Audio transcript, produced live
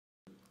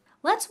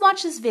Let's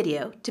watch this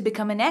video to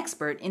become an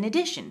expert in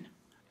addition.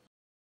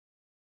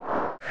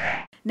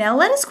 Now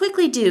let us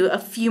quickly do a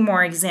few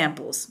more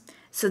examples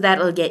so that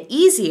it'll get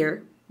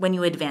easier when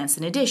you advance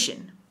in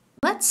addition.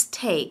 Let's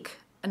take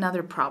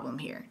another problem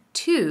here.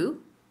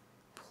 2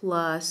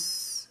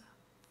 plus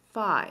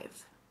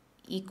 5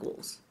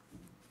 equals.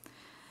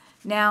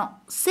 Now,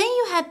 say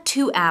you had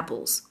 2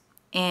 apples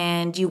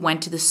and you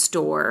went to the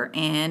store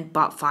and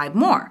bought 5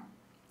 more.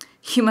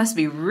 You must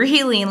be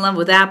really in love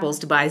with apples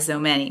to buy so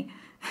many.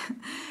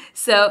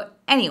 So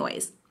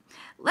anyways,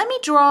 let me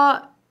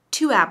draw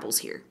 2 apples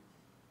here.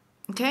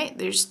 Okay,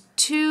 there's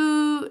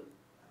 2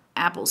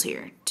 apples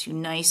here, 2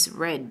 nice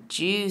red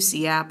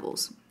juicy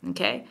apples.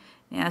 Okay,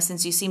 now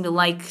since you seem to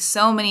like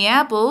so many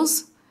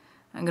apples,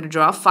 I'm going to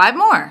draw 5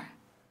 more.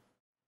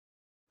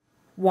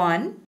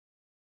 1,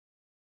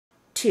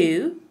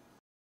 2,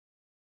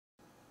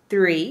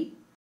 3,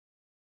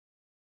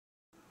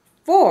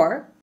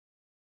 4,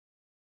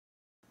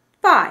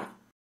 5.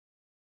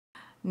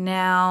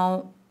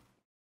 Now,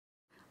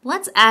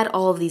 let's add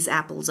all of these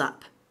apples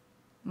up.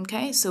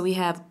 Okay, so we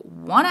have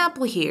 1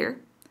 apple here,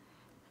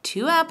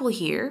 2 apple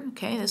here,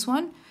 okay, this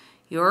one.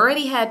 You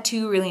already had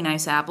 2 really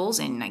nice apples,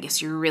 and I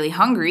guess you're really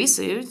hungry,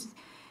 so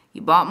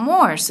you bought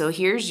more. So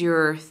here's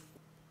your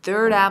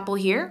 3rd apple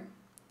here.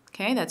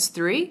 Okay, that's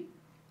 3.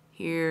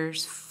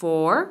 Here's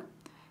 4.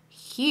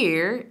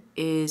 Here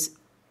is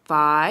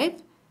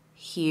 5.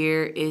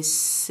 Here is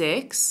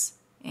 6.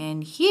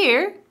 And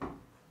here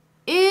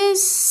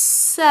is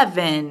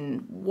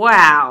 7.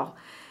 Wow.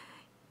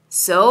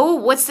 So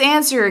what's the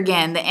answer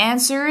again? The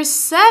answer is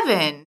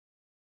 7.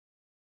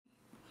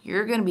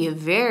 You're going to be a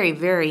very,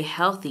 very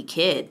healthy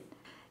kid.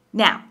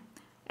 Now,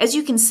 as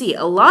you can see,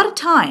 a lot of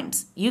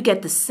times you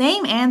get the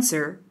same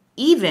answer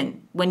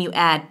even when you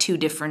add 2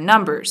 different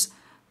numbers.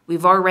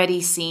 We've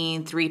already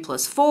seen 3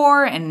 plus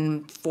 4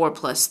 and 4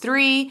 plus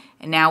 3,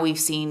 and now we've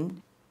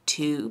seen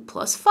 2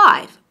 plus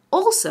 5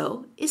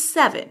 also is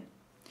 7.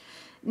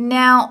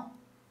 Now,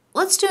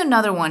 let's do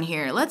another one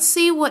here. Let's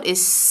see what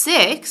is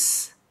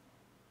 6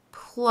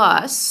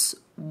 plus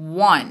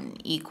 1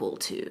 equal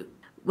to.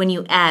 When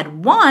you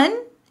add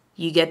 1,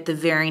 you get the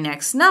very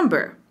next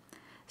number.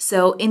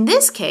 So in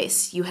this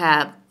case, you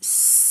have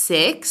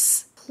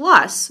 6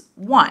 plus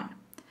 1.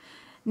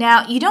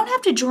 Now, you don't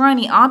have to draw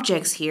any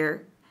objects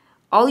here.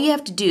 All you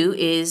have to do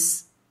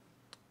is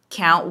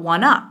count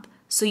 1 up.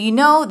 So you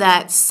know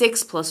that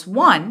 6 plus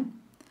 1,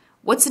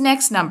 what's the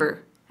next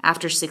number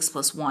after 6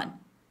 plus 1?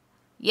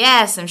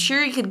 Yes, I'm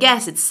sure you could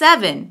guess, it's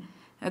 7.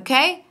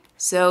 Okay,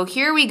 so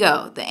here we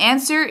go. The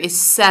answer is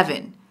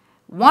 7.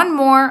 1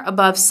 more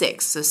above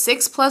 6. So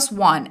 6 plus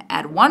 1,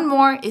 add 1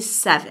 more is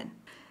 7.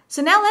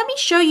 So now let me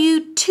show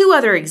you 2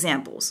 other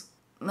examples.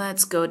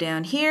 Let's go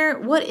down here.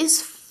 What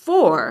is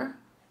 4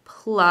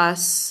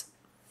 plus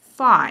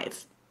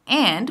 5?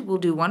 And we'll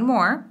do 1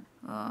 more.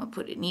 I'll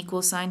put an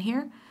equal sign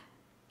here.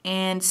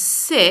 And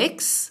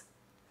 6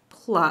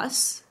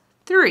 plus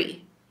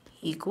 3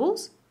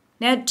 equals.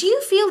 Now, do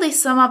you feel they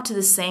sum up to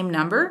the same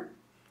number?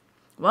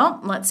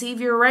 Well, let's see if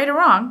you're right or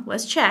wrong.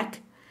 Let's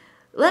check.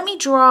 Let me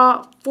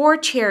draw 4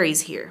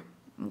 cherries here,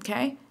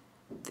 okay?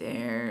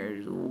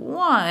 There's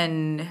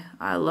 1.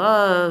 I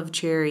love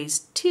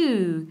cherries.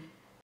 2,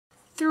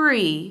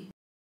 3,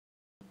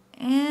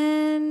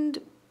 and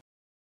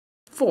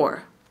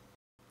 4.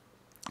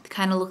 They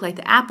kind of look like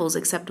the apples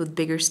except with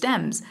bigger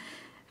stems.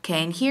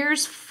 Okay, and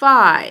here's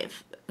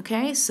 5.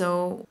 Okay,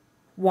 so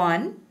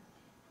 1,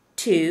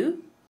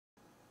 2,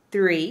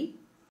 3,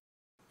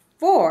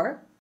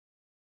 4,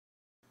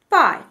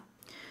 5.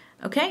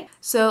 Okay,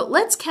 so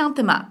let's count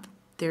them up.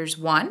 There's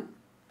 1,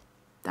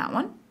 that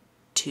one,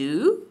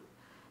 2,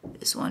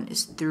 this one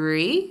is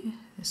 3,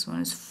 this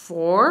one is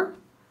 4,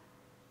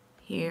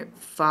 here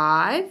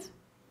 5,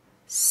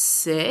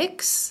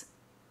 6,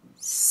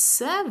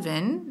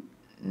 7,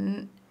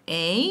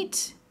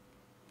 8,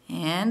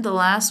 and the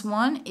last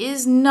one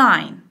is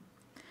 9.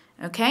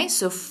 Okay,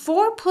 so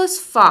 4 plus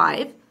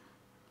 5,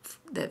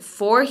 that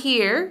 4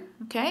 here,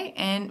 okay,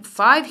 and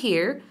 5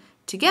 here,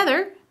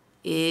 together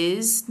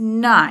is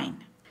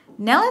 9.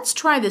 Now let's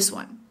try this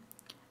one.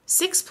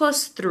 6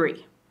 plus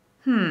 3.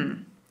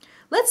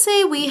 Let's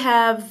say we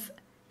have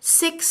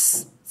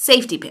 6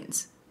 safety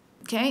pins.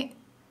 Okay,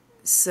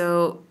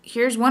 so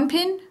here's 1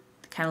 pin.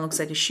 Kind of looks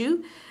like a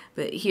shoe,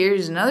 but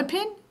here's another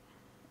pin.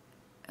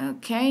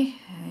 Okay,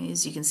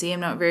 as you can see, I'm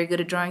not very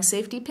good at drawing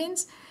safety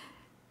pins.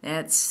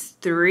 That's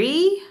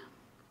 3,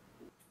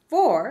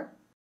 4,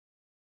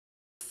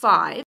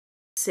 5,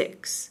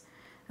 6.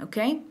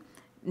 Okay.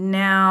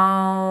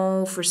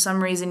 Now, for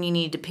some reason, you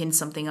need to pin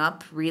something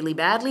up really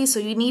badly,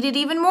 so you needed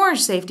even more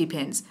safety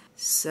pins.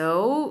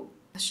 So,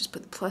 let's just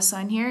put the plus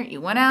sign here.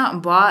 You went out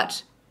and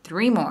bought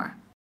 3 more.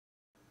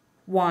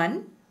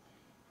 1,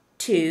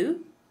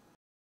 2,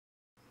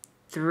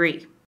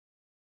 3.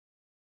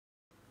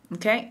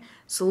 Okay,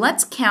 so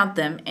let's count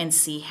them and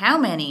see how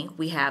many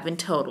we have in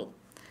total.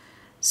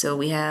 So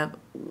we have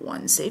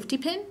 1 safety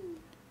pin,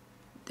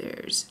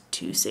 there's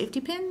 2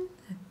 safety pins,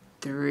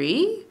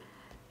 3,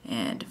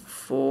 and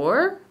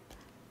 4,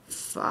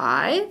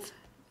 5,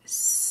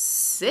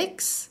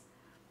 6,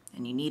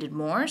 and you needed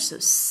more, so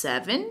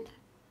 7,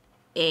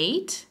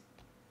 8,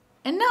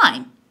 and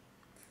 9.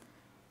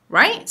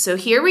 Right? So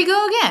here we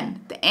go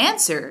again. The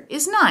answer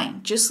is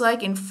 9. Just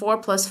like in 4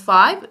 plus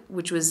 5,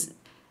 which is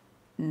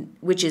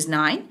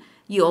 9,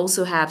 you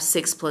also have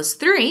 6 plus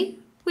 3,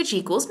 which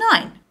equals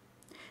 9.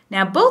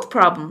 Now, both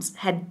problems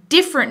had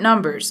different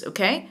numbers,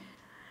 okay?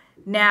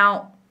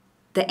 Now,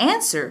 the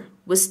answer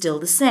was still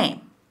the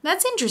same.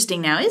 That's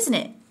interesting now, isn't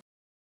it?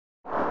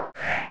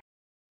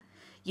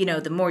 You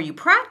know, the more you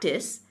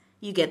practice,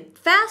 you get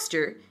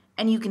faster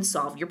and you can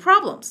solve your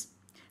problems.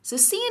 So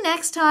see you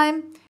next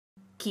time.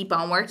 Keep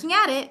on working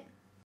at it.